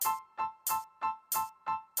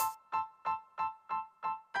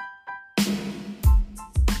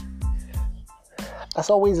As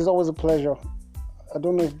always, it's always a pleasure. I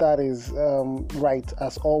don't know if that is right.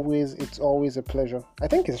 As always, it's always a pleasure. I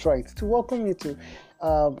think it's right to welcome you to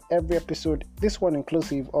every episode, this one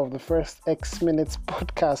inclusive of the first X Minutes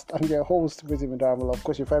podcast. I'm your host, Vizi Midaramula. Of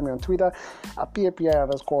course, you find me on Twitter at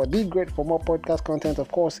PAPI_the great for more podcast content.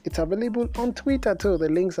 Of course, it's available on Twitter too. The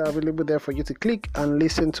links are available there for you to click and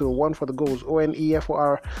listen to. One for the goals,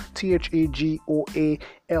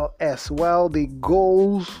 ONEFORTHAGOALS. Well, the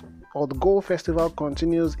goals or the Goal Festival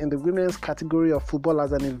continues in the women's category of football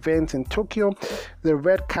as an event in Tokyo. The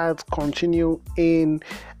red cards continue in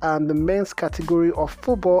the men's category of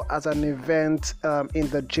football as an event in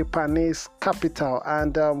the Japanese capital.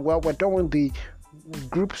 And we're done with the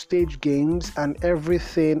group stage games and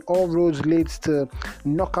everything. All roads leads to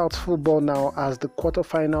knockout football now as the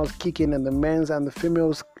quarterfinals kick in the men's and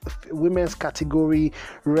the women's category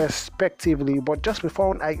respectively. But just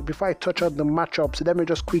before I touch on the matchups, let me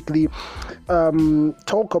just quickly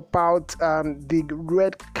talk about the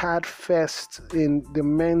red card fest in the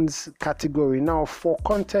men's category. Now, for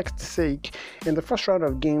context's sake, in the first round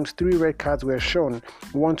of games, 3 red cards were shown: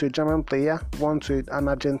 one to a German player, one to an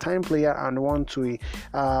Argentine player, and one to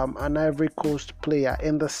an Ivory Coast player.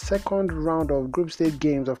 In the second round of group stage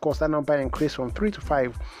games, of course, that number increased from 3 to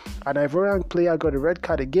 5. An Ivorian player got a red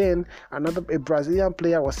card again. A Brazilian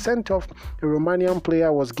player was sent off. A Romanian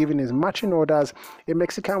player was given his marching orders. A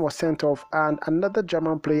Mexican was sent off, and another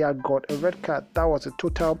German player got a red card. That was a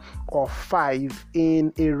total of 5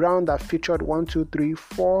 in a round that featured 1, 2, 3,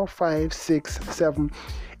 4, 5, 6, 7,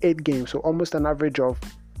 8 games. So almost an average of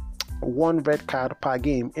 1 red card per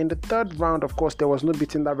game. In the third round, of course, there was no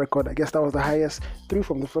beating that record. I guess that was the highest: 3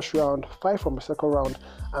 from the first round, 5 from the second round,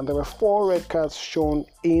 and there were 4 red cards shown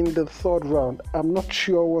in the third round. I'm not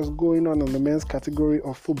sure what's going on in the men's category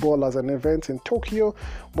of football as an event in Tokyo,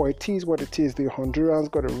 but it is what it is. The Hondurans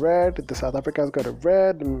got a red, the South Africans got a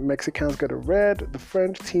red, the Mexicans got a red, the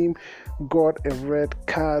French team got a red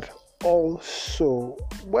card also.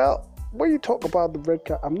 Well, when you talk about the red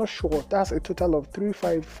card, I'm not sure. That's a total of 3,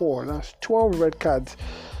 5, 4. That's 12 red cards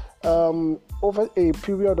over a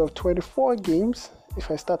period of 24 games.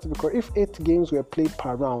 If I start to be correct, if 8 games were played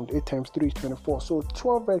per round, 8 times 3 is 24. So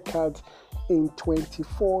 12 red cards in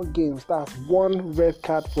 24 games. That's 1 red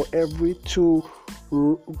card for every 2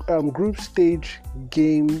 group stage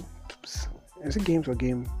games. Is it games or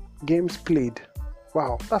games played?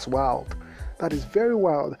 Wow, that's wild. That is very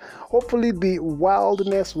wild. Hopefully the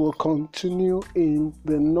wildness will continue in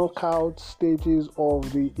the knockout stages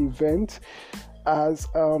of the event as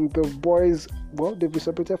the boys, they've been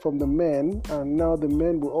separated from the men, and now the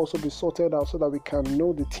men will also be sorted out so that we can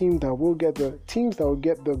know the teams that will get the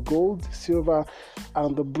gold, silver,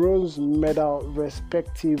 and the bronze medal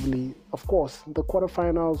respectively. Of course, the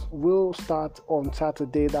quarterfinals will start on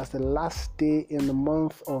Saturday. That's the last day in the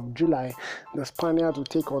month of July. The Spaniards will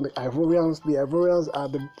take on the Ivorians. The Ivorians are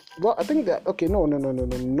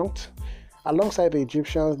not. Alongside the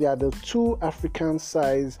Egyptians, they are the 2 African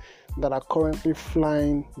sides that are currently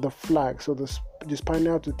flying the flag. So the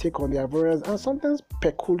Spaniards will take on the Ivorians. And something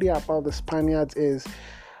peculiar about the Spaniards is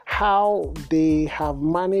how they have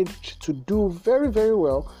managed to do very, very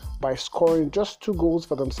well by scoring just 2 goals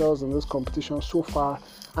for themselves in this competition so far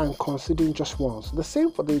and conceding just once. The same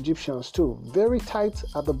for the Egyptians too. Very tight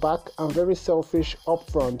at the back and very selfish up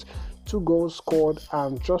front. 2 goals scored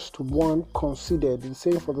and just 1 conceded. The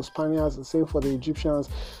same for the Spaniards, the same for the Egyptians.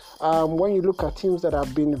 When you look at teams that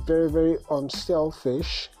have been very, very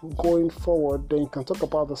unselfish going forward, then you can talk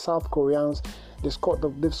about the South Koreans. They've scored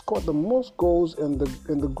the most goals in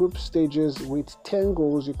the group stages with 10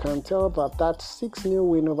 goals. You can tell that 6-0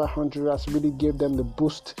 win over Honduras really gave them a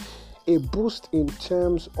boost in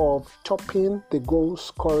terms of topping the goal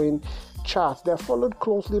scoring chart. They're followed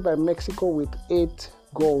closely by Mexico with 8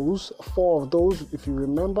 goals. 4 of those, if you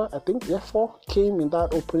remember, 4 came in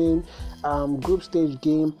that opening group stage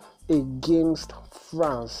game against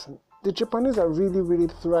France. The Japanese are really, really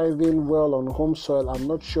thriving well on home soil. I'm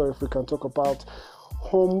not sure if we can talk about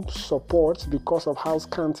home support because of how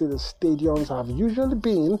scanty the stadiums have usually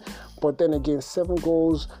been, but then again, 7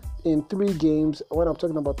 goals in 3 games. When I'm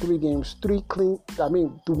talking about 3 games, 3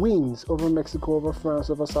 wins over Mexico, over France,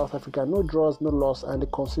 over South Africa. No draws, no loss, and they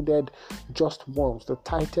conceded just once. The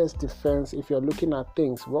tightest defense, if you're looking at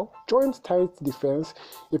things, joint tight defense,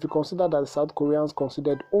 if you consider that the South Koreans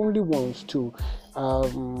conceded only once to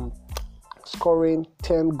scoring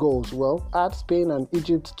 10 goals. Add Spain and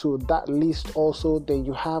Egypt to that list also, then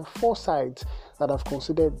you have 4 sides that have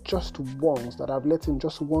conceded just once, that have let in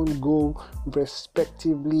just 1 goal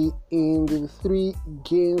respectively in the 3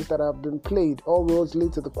 games that have been played. All roads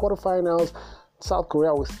lead to the quarterfinals. South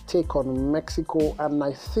Korea will take on Mexico, and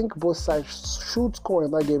I think both sides should score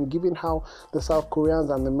in that game, given how the South Koreans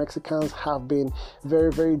and the Mexicans have been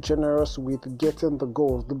very, very generous with getting the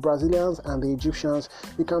goals. The Brazilians and the Egyptians,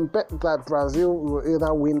 you can bet that Brazil will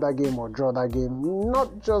either win that game or draw that game,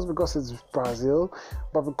 not just because it's Brazil,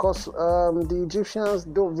 but because the Egyptians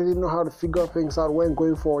don't really know how to figure things out when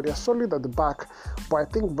going forward. They're solid at the back, but I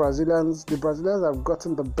think the Brazilians have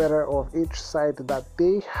gotten the better of each side that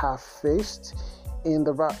they have faced in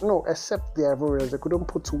the except the Ivorians. They couldn't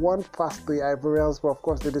put one past the Ivorians, but of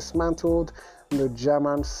course they dismantled the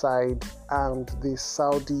German side and the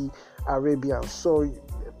Saudi Arabians. So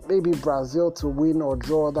maybe Brazil to win or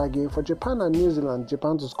draw that game. For Japan and New Zealand,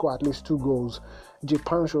 Japan to score at least 2 goals.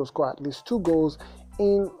 Japan should score at least 2 goals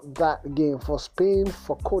in that game. For Spain,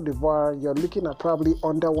 for Cote d'Ivoire, you're looking at probably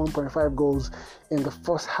under 1.5 goals in the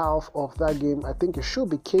first half of that game. I think it should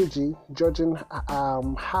be KG, judging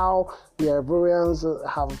how the Ivorians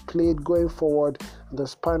have played going forward. The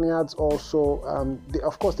Spaniards also,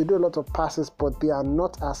 of course, they do a lot of passes, but they are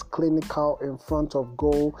not as clinical in front of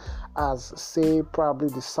goal as, say, probably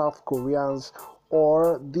the South Koreans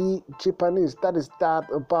or the Japanese. That is that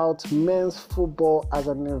about men's football as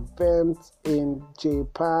an event in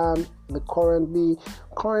Japan. The currently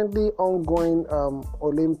ongoing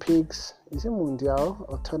Olympics. Is it Mundial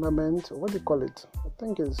or tournament? What do you call it? I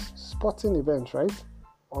think it's sporting event, right?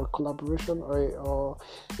 Or collaboration, or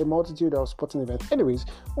a multitude of sporting events. Anyways,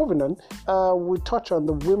 moving on. We touch on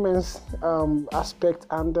the women's aspect,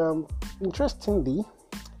 and interestingly,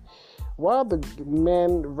 while the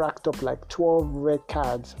men racked up like 12 red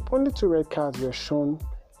cards, only 2 red cards were shown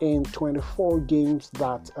in 24 games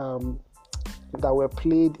that were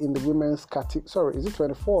played in the women's category. Sorry, is it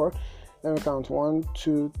 24? Let me count. 1,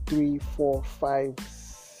 2, 3, 4, 5,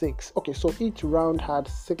 6. Okay, so each round had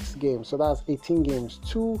 6 games, so that's 18 games.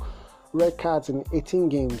 2 red cards in 18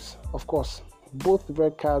 games. Of course, both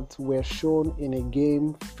red cards were shown in a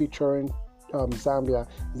game featuring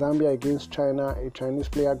Zambia against China. A Chinese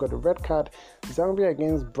player got a red card. Zambia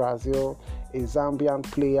against Brazil, a Zambian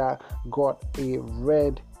player got a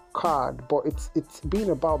red card. But it's been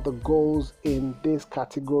about the goals in this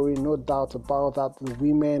category, no doubt about that. The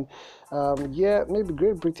women, maybe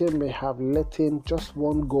Great Britain may have let in just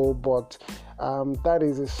 1 goal, but that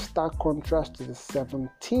is a stark contrast to the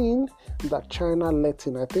 17 that China let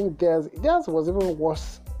in. I think theirs was even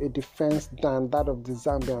worse a defense than that of the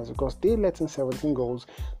Zambians, because they let in 17 goals.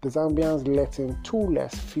 The Zambians let in 2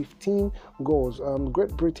 less, 15 goals.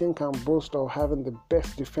 Great Britain can boast of having the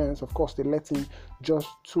best defense. Of course, they let in just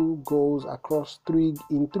 2 goals across 3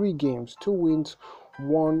 games, 2 wins,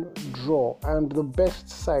 1 draw, and the best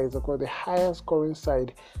side, of course, the highest scoring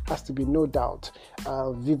side has to be no doubt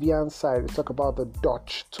Vivian's side. We talk about the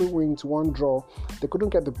Dutch, 2 wins, 1 draw. They couldn't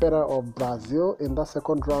get the better of Brazil in that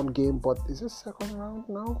second round game, but is it second round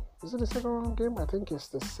now? Is it the second round game? I think it's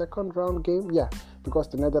the second round game, yeah, because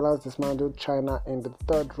the Netherlands dismantled China in the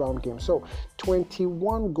 3rd round game. So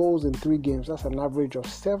 21 goals in 3 games, that's an average of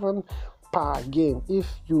 7 per game. If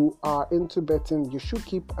you are into betting, you should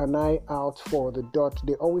keep an eye out for the Dutch.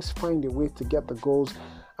 They always find a way to get the goals,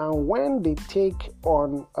 and when they take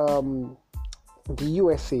on the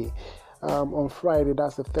USA on Friday,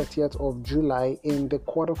 that's the 30th of July, in the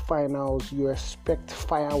quarterfinals, you expect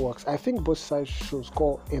fireworks. I think both sides should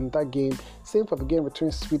score in that game. Same for the game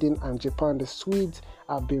between Sweden and Japan. The Swedes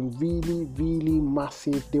have been really, really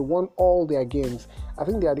massive. They won all their games. I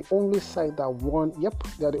think they are the only side that won. Yep,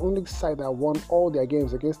 they are the only side that won all their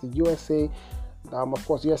games against the USA. Of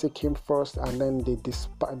course, USA came first, and then they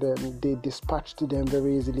dispatched them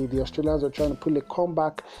very easily. The Australians were trying to pull a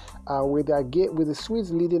comeback with the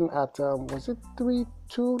Swedes leading at was it 3-2?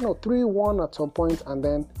 No, 3-1 at some point, and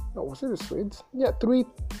then was it the Swedes? Yeah,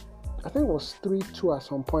 I think it was 3-2 at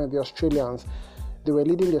some point. The Australians. They were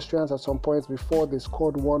leading the Australians at some points before they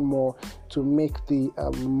scored 1 more to make the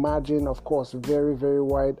margin, of course, very, very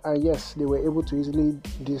wide. And yes, they were able to easily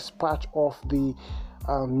dispatch off the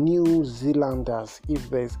New Zealanders, if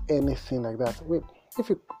there's anything like that. Wait, if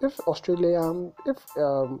an Australian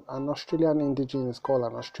indigenous is called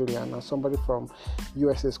an Australian and somebody from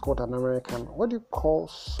USA is called an American, what do you call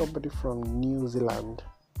somebody from New Zealand?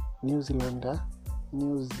 New Zealander?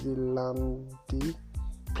 New Zealandi?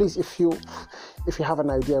 Please, if you have an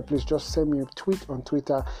idea, please just send me a tweet on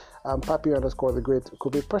Twitter, Papi_the Great. It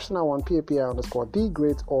could be personal one, PAPI_the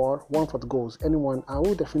Great, or one for the goals. Anyone, I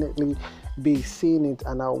will definitely be seeing it,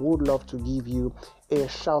 and I would love to give you a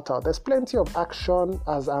shout out. There's plenty of action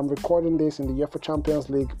as I'm recording this in the UEFA Champions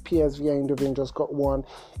League. PSV Eindhoven just got one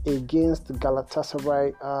against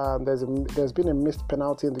Galatasaray. There's been a missed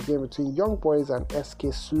penalty in the game between Young Boys and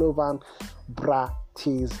SK Slovan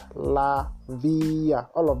Bratislava.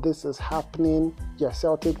 All of this is happening.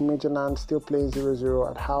 Celtic Midtjylland still playing 0-0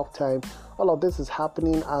 at halftime. All of this is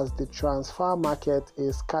happening as the transfer market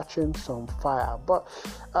is catching some fire. But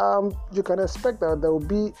you can expect that there will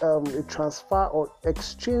be a transfer or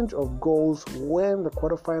exchange of goals when the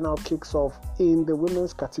quarterfinal kicks off in the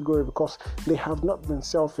women's category, because they have not been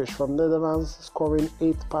selfish. From Netherlands scoring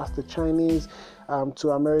 8 past the Chinese, to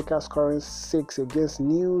America scoring 6 against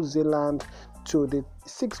New Zealand, to the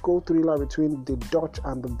 6-goal thriller between the Dutch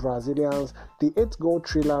and the Brazilians, the 8-goal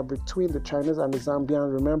thriller between the Chinese and the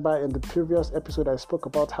Zambians. Remember, in the previous episode, I spoke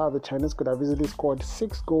about how the Chinese could have easily scored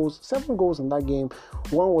 7 goals in that game.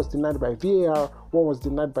 One was denied by VAR, one was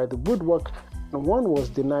denied by the woodwork, and one was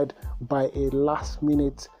denied by a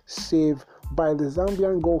last-minute save by the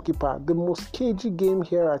Zambian goalkeeper. The most cagey game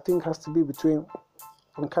here, I think, has to be between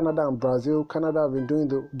Canada and Brazil. Canada have been doing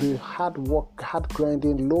the hard work, hard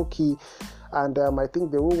grinding, low-key, and I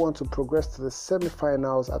think they will want to progress to the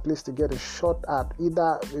semi-finals, at least to get a shot at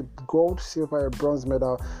either a gold, silver, or bronze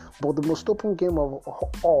medal. But the most open game of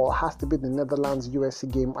all has to be the Netherlands-USA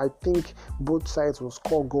game. I think both sides will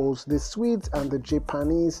score goals. The Swedes and the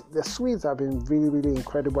Japanese, the Swedes have been really, really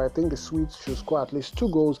incredible. I think the Swedes should score at least 2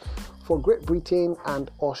 goals. For Great Britain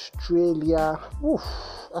and Australia,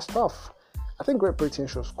 that's tough. I think Great Britain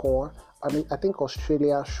should score. I think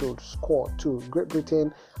Australia should score too. Great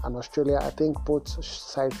Britain and Australia, I think both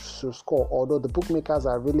sides should score. Although the bookmakers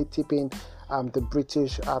are really tipping the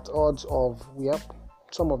British at odds of,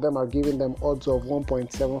 some of them are giving them odds of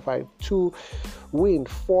 1.75 to win.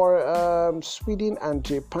 For Sweden and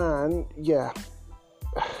Japan,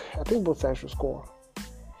 I think both sides should score.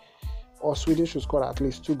 Or Sweden should score at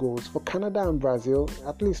least 2 goals. For Canada and Brazil,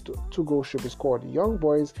 at least 2 goals should be scored. Young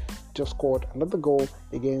Boys just scored another goal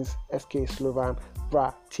against SK Slovan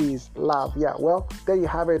Bratislava. Well, there you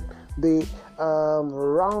have it. The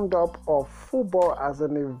roundup of football as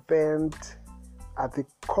an event at the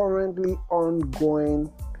currently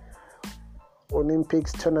ongoing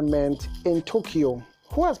Olympics tournament in Tokyo.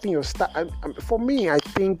 Who has been your star? For me, I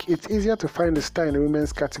think it's easier to find a star in the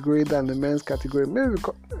women's category than the men's category. Maybe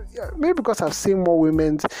because I've seen more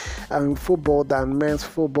women's football than men's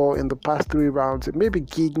football in the past 3 rounds. Maybe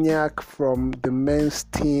Gignac from the men's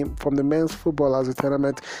team, from the men's football as a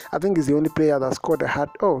tournament. I think he's the only player that scored a hat.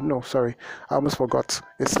 Oh no, sorry, I almost forgot.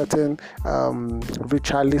 A certain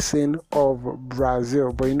Richarlison of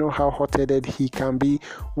Brazil. But you know how hot-headed he can be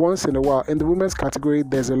once in a while. In the women's category,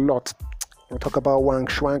 there's a lot. You talk about Wang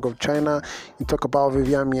Shuang of China. You talk about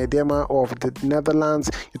Viviane Miedema of the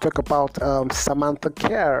Netherlands. You talk about Samantha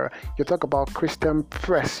Kerr. You talk about Christian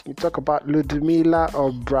Press. You talk about Ludmila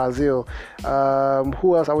of Brazil.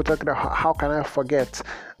 Who else are we talking about? How can I forget?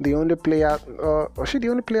 The only player, was she the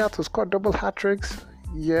only player to score double hat-tricks?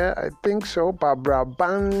 Yeah, I think so. Barbara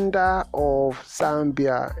Banda of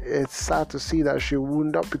Zambia. It's sad to see that she will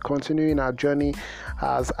not be continuing her journey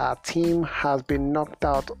as our team has been knocked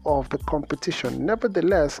out of the competition.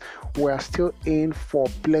 Nevertheless, we are still in for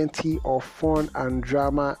plenty of fun and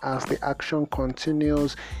drama as the action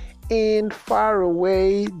continues in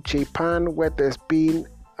faraway Japan, where there's been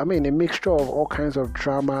a mixture of all kinds of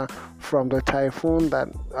drama, from the typhoon that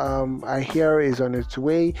I hear is on its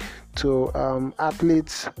way to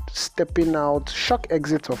athletes stepping out, shock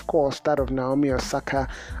exits, of course, that of Naomi Osaka,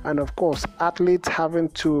 and of course athletes having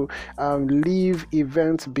to leave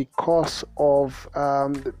events because of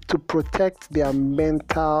to protect their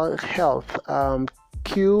mental health.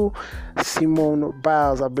 Simone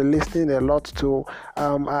Biles. I've been listening a lot to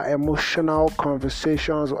our emotional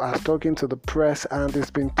conversations as talking to the press, and it's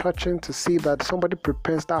been touching to see that somebody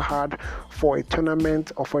prepares that hard for a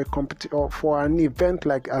tournament or for a or for an event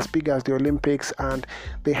like as big as the Olympics, and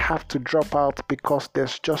they have to drop out because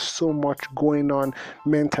there's just so much going on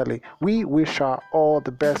mentally. We wish her all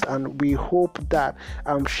the best, and we hope that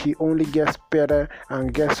she only gets better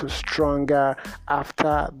and gets stronger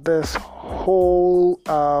after this whole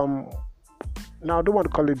now I don't want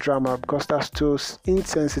to call it drama because that's too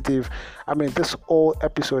insensitive. this whole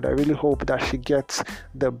episode, I really hope that she gets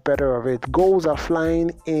the better of it. Goals are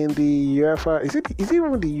flying in the UEFA. Is it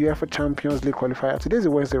even the UEFA Champions League qualifier? Today's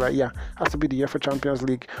a Wednesday, right? Yeah, has to be the UEFA Champions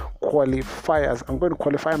League qualifiers. I'm going to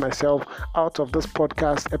qualify myself out of this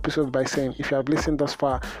podcast episode by saying, if you have listened thus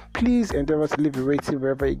far, please endeavor to leave a rating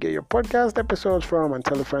wherever you get your podcast episodes from, and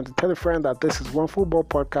tell a friend that this is one football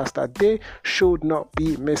podcast that they should not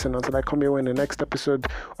be missing. Until I come here in the next episode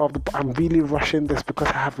of I'm really rushing this because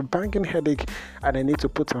I have a banging headache and I need to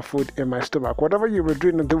put some food in my stomach. Whatever you were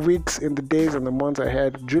doing in the weeks, in the days, and the months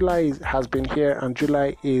ahead, July has been here and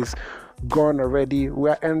July is gone already. We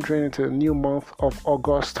are entering into the new month of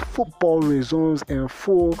August. Football resumes in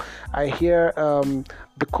full. I hear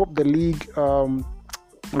the Coupe de Ligue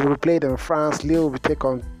will be played in France. Lille will take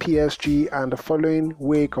on PSG, and the following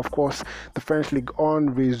week, of course, the French Ligue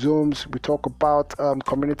 1 resumes. We talk about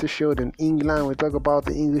Community Shield in England. We talk about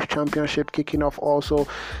the English Championship kicking off also.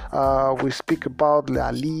 We speak about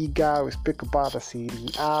La Liga. We speak about the Serie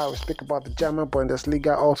A. We speak about the German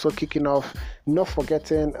Bundesliga also kicking off. Not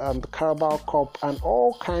forgetting the Carabao Cup and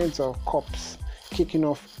all kinds of cups kicking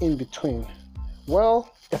off in between. Well,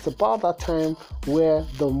 it's about that time where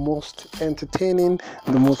the most entertaining,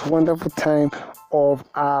 the most wonderful time of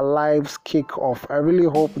our lives kick off. I really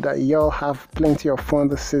hope that y'all have plenty of fun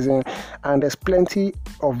this season, and there's plenty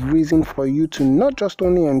of reason for you to not just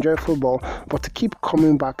only enjoy football, but to keep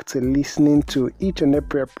coming back to listening to each and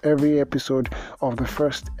every episode of the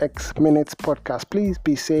First X Minutes podcast. Please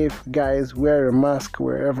be safe, guys. Wear a mask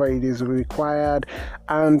wherever it is required,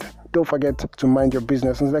 and don't forget to mind your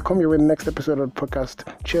business. Until I come here with the next episode of the podcast.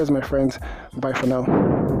 Cheers, my friends. Bye for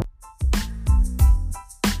now.